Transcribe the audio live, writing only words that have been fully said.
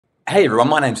Hey everyone,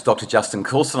 my name's Dr. Justin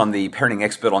Coulson. I'm the parenting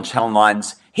expert on Channel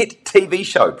 9's hit TV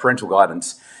show, Parental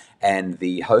Guidance, and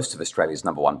the host of Australia's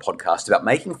 #1 podcast about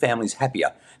making families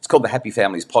happier. It's called the Happy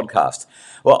Families Podcast.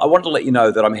 Well, I wanted to let you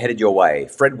know that I'm headed your way.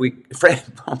 Frederick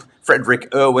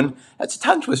Irwin, that's a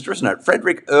tongue twister, isn't it?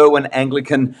 Frederick Irwin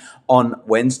Anglican on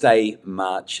Wednesday,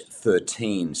 March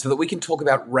 13, so that we can talk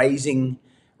about raising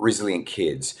resilient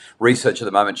kids. Research at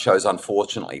the moment shows,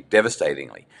 unfortunately,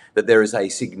 devastatingly, that there is a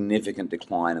significant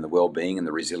decline in the well-being and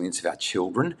the resilience of our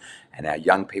children and our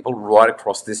young people right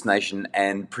across this nation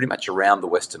and pretty much around the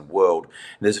Western world.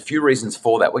 And there's a few reasons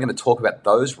for that. We're going to talk about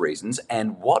those reasons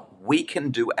and what we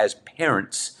can do as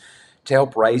parents to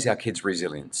help raise our kids'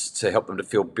 resilience, to help them to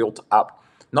feel built up,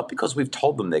 not because we've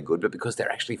told them they're good, but because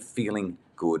they're actually feeling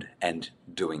good and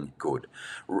doing good.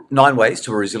 9 Ways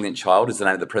to a Resilient Child is the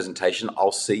name of the presentation.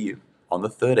 I'll see you on the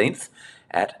 13th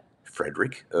at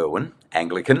Frederick Irwin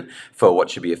Anglican for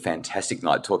what should be a fantastic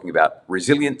night talking about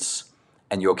resilience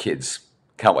and your kids.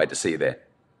 Can't wait to see you there.